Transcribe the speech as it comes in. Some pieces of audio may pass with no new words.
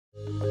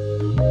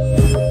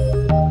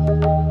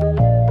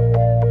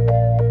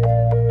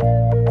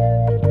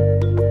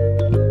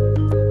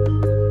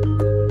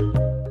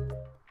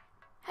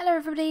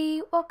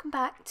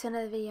back to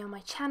another video on my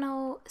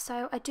channel.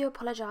 So I do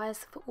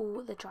apologise for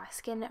all the dry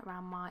skin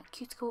around my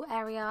cuticle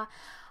area.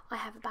 I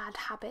have a bad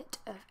habit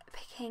of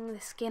picking the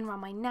skin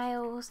around my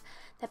nails.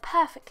 They're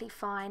perfectly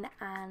fine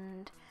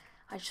and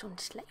I just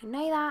wanted to let you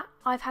know that.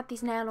 I've had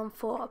these nails on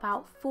for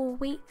about 4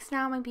 weeks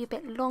now, maybe a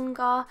bit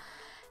longer.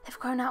 They've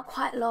grown out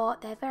quite a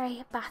lot. They're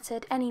very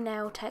battered. Any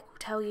nail tech will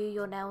tell you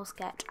your nails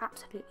get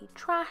absolutely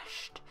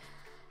trashed.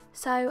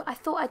 So I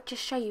thought I'd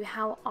just show you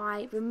how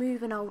I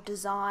remove an old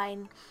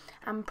design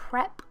and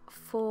prep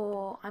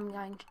for, I'm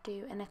going to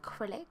do an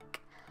acrylic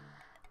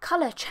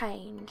colour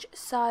change.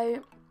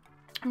 So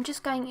I'm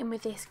just going in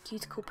with this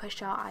cuticle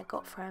pusher I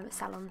got from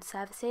Salon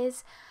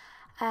Services.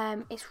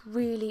 It's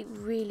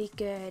really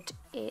good.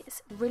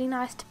 It's really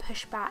nice to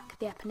push back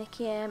the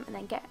eponychium and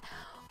then get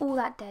all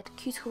that dead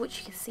cuticle, which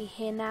you can see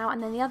here now,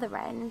 and then the other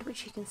end,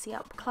 which you can see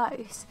up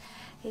close,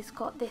 it's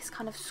got this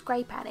kind of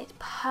scraper and it's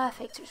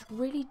perfect. It's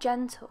really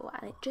gentle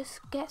and it just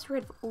gets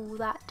rid of all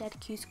that dead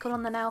cuticle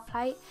on the nail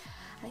plate,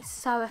 and it's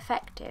so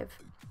effective.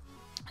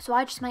 So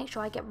I just make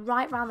sure I get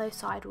right round those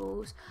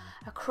sidewalls,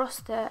 across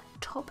the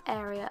top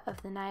area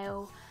of the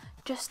nail,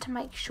 just to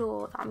make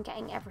sure that I'm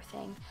getting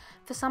everything.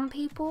 For some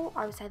people,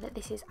 I would say that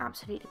this is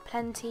absolutely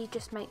plenty.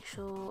 Just make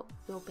sure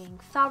you're being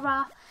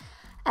thorough.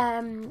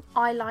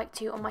 I like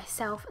to, on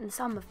myself and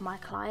some of my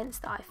clients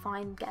that I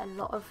find get a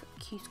lot of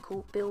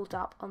cuticle build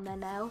up on their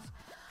nails,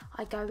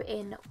 I go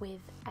in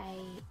with a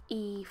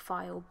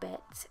E-file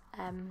bit,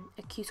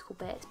 a cuticle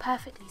bit. It's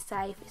perfectly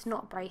safe, it's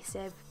not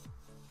abrasive,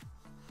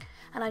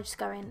 and I just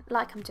go in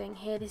like I'm doing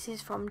here. This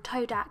is from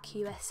Todak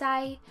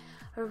USA,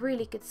 a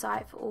really good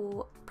site for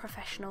all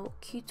professional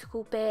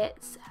cuticle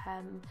bits,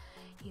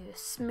 your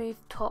smooth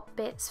top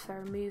bits for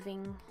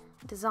removing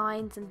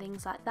designs and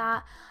things like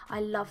that. I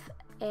love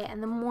it,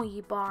 and the more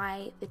you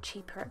buy, the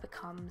cheaper it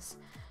becomes.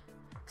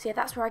 So yeah,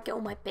 that's where I get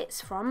all my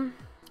bits from.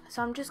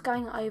 So I'm just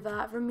going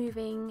over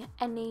removing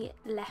any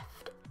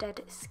left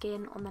dead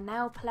skin on the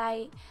nail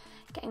plate,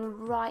 getting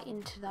right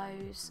into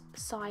those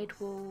side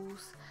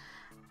walls,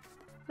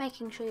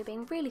 making sure you're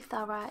being really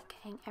thorough,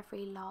 getting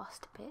every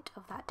last bit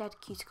of that dead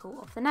cuticle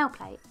off the nail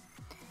plate.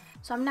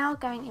 So I'm now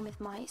going in with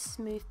my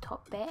smooth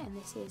top bit, and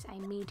this is a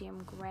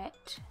medium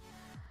grit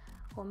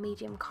or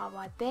medium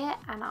carbide bit,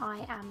 and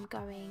I am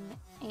going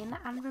in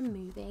and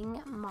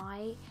removing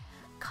my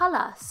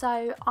colour.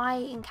 So I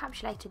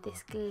encapsulated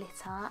this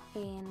glitter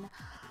in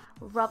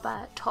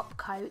rubber top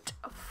coat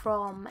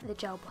from the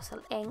gel bottle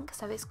ink,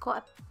 so it's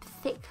got a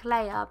thick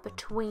layer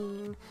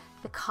between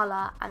the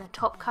colour and the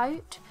top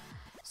coat.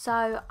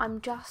 So I'm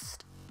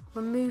just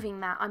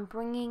removing that. I'm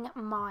bringing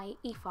my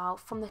e-file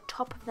from the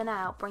top of the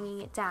nail,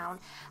 bringing it down,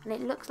 and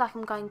it looks like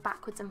I'm going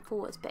backwards and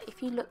forwards, but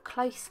if you look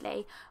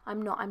closely,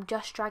 I'm not. I'm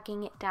just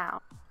dragging it down.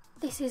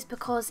 This is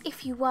because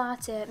if you were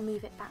to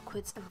move it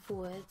backwards and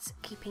forwards,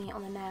 keeping it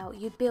on the nail,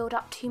 you'd build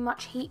up too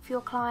much heat for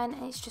your client,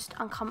 and it's just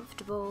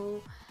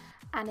uncomfortable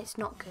and it's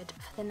not good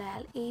for the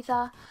nail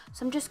either.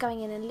 So I'm just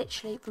going in and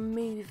literally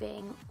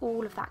removing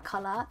all of that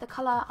colour. The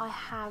colour I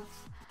have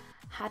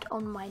had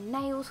on my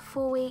nails for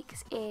 4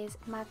 weeks is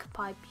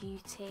Magpie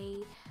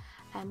Beauty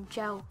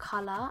gel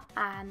colour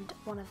and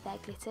one of their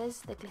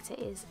glitters. The glitter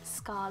is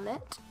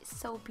Scarlet. It's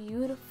so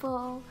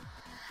beautiful.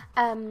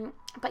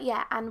 But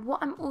yeah, and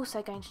what I'm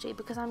also going to do,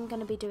 because I'm going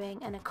to be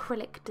doing an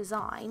acrylic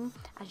design,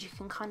 as you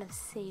can kind of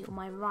see on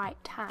my right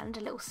hand, a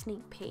little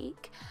sneak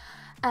peek,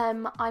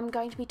 I'm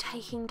going to be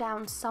taking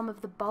down some of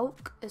the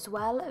bulk as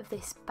well of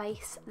this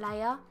base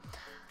layer,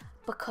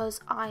 because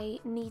I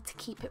need to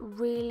keep it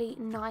really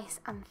nice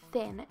and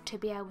thin to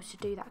be able to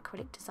do that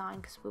acrylic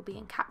design, because we'll be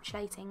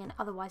encapsulating and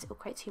otherwise it will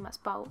create too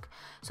much bulk.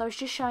 So I was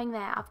just showing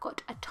there, I've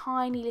got a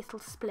tiny little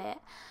split,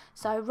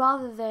 so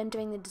rather than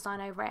doing the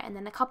design over it and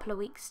then a couple of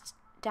weeks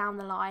down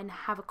the line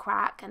have a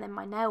crack and then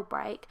my nail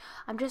break,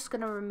 I'm just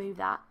going to remove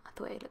that. I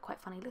thought it looked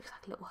quite funny, it looks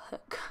like a little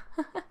hook.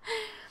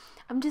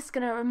 I'm just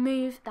going to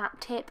remove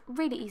that tip,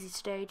 really easy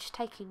to do, just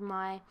taking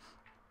my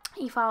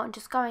e-file and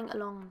just going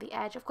along the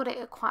edge. I've got it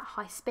at quite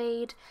high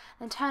speed,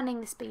 then turning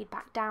the speed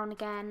back down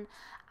again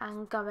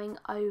and going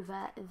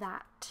over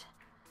that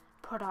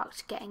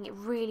product, getting it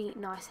really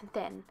nice and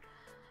thin.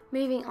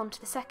 Moving on to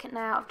the second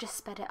nail, I've just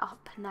sped it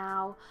up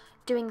now,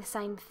 doing the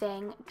same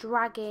thing,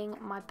 dragging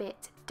my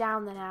bit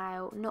down the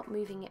nail, not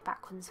moving it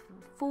backwards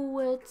and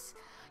forwards,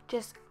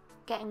 just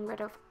getting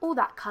rid of all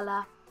that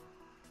colour.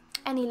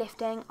 Any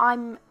lifting,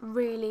 I'm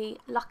really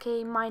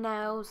lucky, my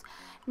nails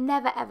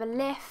never ever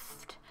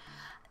lift.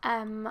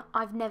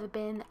 I've never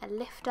been a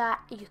lifter.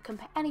 You can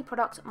put any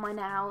product on my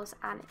nails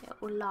and it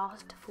will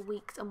last for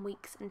weeks and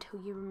weeks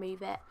until you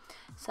remove it,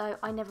 so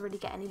I never really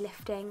get any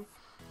lifting.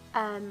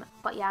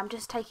 But yeah, I'm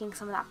just taking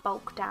some of that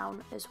bulk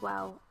down as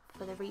well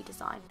for the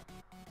redesign.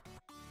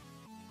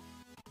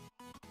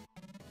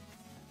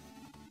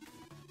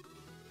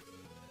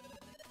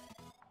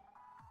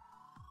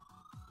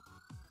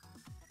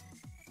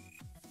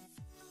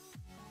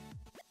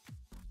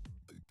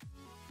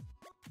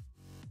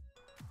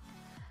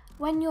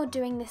 When you're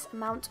doing this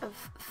amount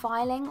of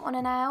filing on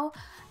a nail,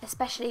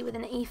 especially with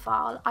an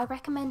e-file, I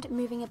recommend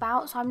moving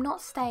about, so I'm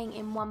not staying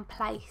in one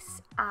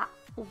place at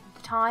all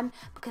the time,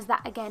 because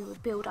that again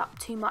would build up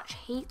too much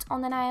heat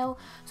on the nail.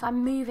 So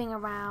I'm moving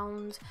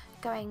around,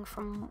 going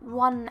from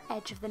one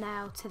edge of the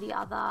nail to the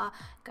other,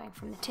 going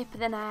from the tip of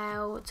the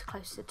nail to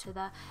closer to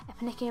the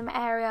epinicium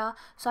area.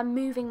 So I'm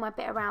moving my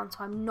bit around so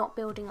I'm not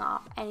building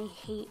up any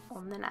heat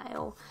on the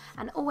nail.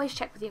 And always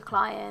check with your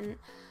client.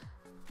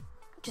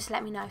 Just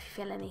let me know if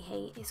you feel any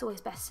heat. It's always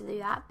best to do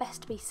that.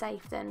 Best to be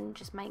safe than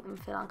just make them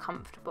feel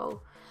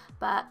uncomfortable.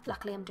 But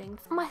luckily I'm doing it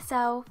for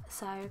myself,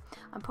 so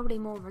I'm probably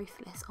more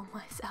ruthless on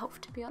myself,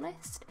 to be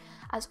honest.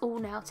 As all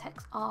nail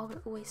techs are,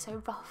 we're always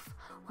so rough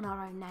on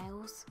our own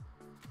nails.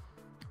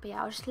 But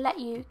yeah, I'll just let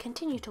you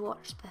continue to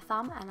watch the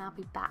thumb and I'll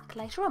be back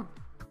later on.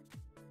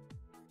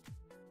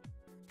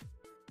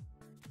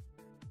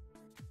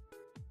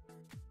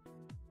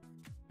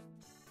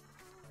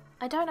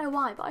 I don't know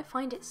why, but I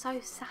find it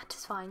so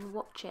satisfying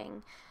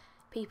watching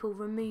people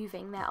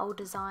removing their old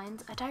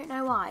designs. I don't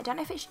know why. I don't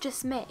know if it's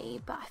just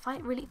me, but I find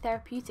it really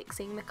therapeutic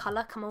seeing the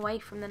colour come away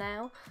from the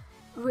nail.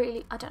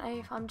 Really, I don't know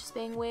if I'm just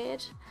being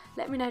weird.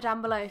 Let me know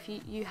down below if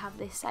you have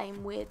this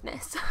same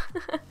weirdness.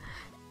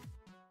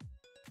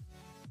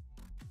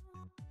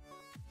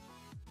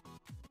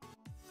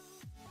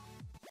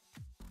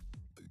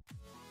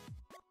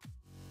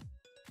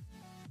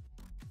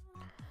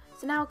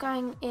 So now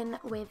going in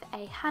with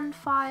a hand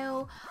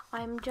file,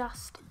 I'm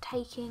just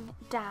taking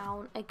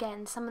down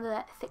again some of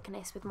the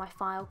thickness with my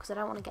file because I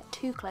don't want to get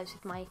too close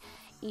with my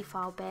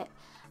e-file bit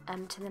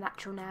to the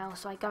natural nail.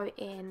 So I go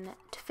in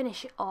to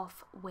finish it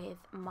off with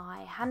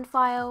my hand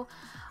file.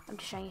 I'm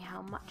just showing you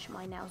how much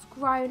my nail's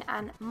grown,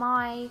 and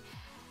my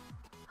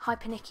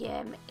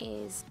hyponychium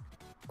is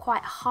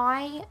quite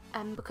high,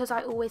 and because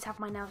I always have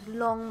my nails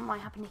long, my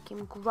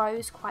hyponychium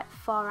grows quite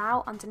far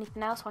out underneath the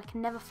nail, so I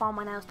can never file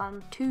my nails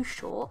down too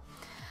short.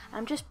 And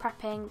I'm just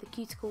prepping the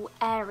cuticle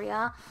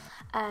area,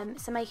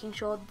 so making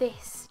sure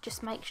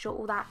just make sure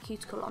all that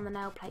cuticle on the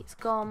nail plate's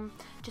gone,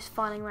 just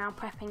filing around,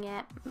 prepping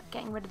it,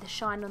 getting rid of the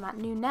shine on that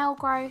new nail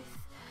growth.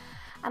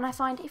 And I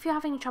find if you're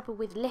having trouble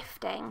with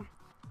lifting,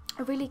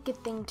 a really good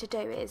thing to do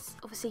is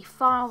obviously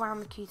file around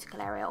the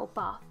cuticle area or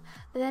buff,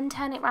 but then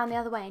turn it around the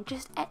other way and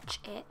just etch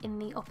it in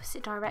the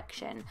opposite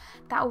direction.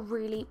 That will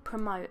really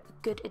promote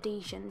good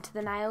adhesion to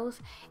the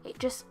nails. It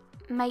just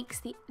makes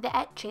the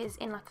etches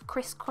in like a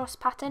crisscross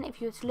pattern.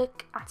 If you were to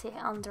look at it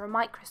under a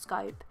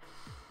microscope,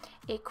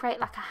 it creates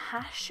like a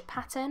hash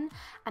pattern,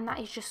 and that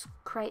is just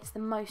creates the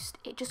most,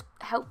 it just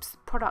helps the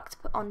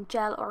product put on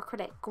gel or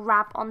acrylic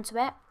grab onto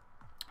it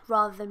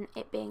rather than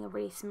it being a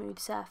really smooth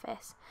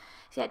surface.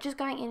 So yeah, just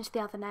going into the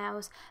other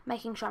nails,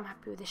 making sure I'm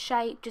happy with the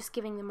shape, just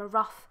giving them a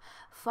rough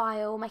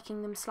file,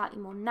 making them slightly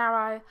more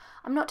narrow.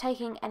 I'm not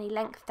taking any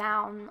length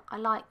down, I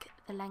like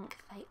the length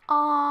they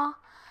are.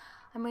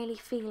 I'm really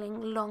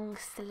feeling long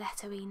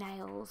stiletto-y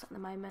nails at the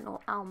moment, or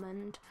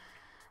almond.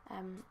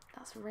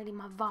 That's really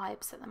my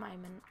vibes at the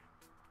moment.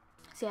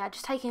 So yeah,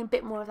 just taking a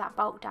bit more of that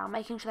bulk down,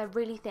 making sure they're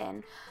really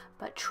thin,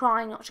 but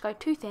trying not to go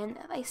too thin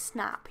that they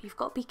snap. You've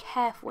got to be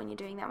careful when you're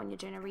doing that, when you're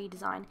doing a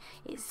redesign.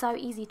 It's so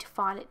easy to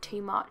file it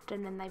too much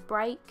and then they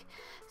break.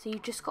 So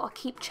you've just got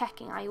to keep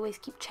checking. I always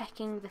keep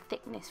checking the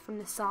thickness from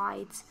the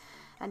sides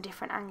and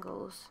different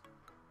angles.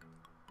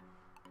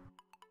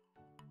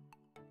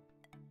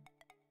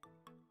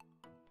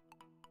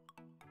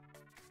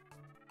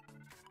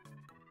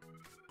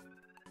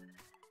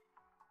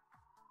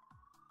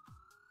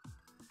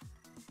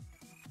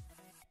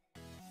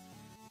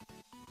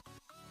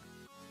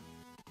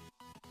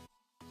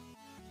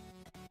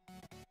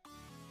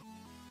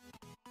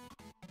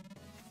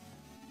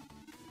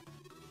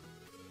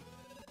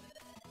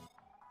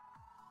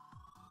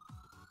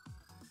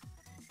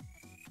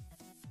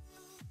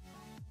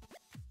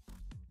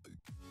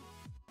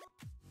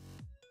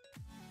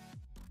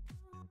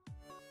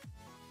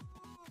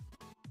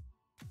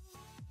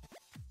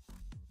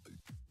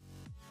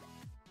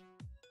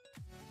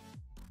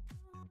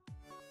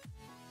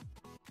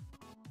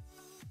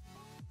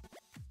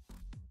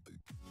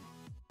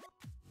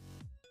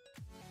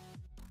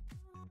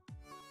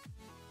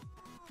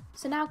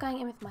 So now going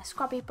in with my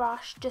scrubby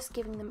brush, just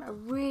giving them a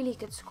really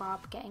good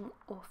scrub, getting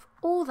off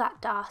all that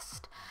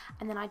dust,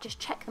 and then I just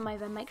check them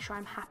over and make sure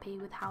I'm happy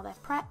with how they're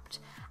prepped,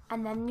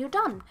 and then you're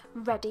done,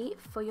 ready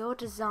for your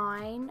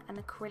design,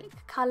 an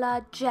acrylic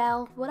colour,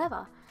 gel,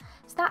 whatever.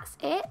 So that's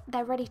it,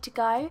 they're ready to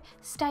go.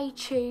 Stay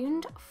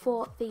tuned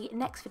for the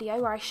next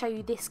video where I show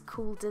you this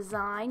cool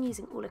design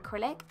using all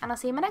acrylic, and I'll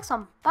see you in my next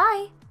one.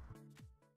 Bye!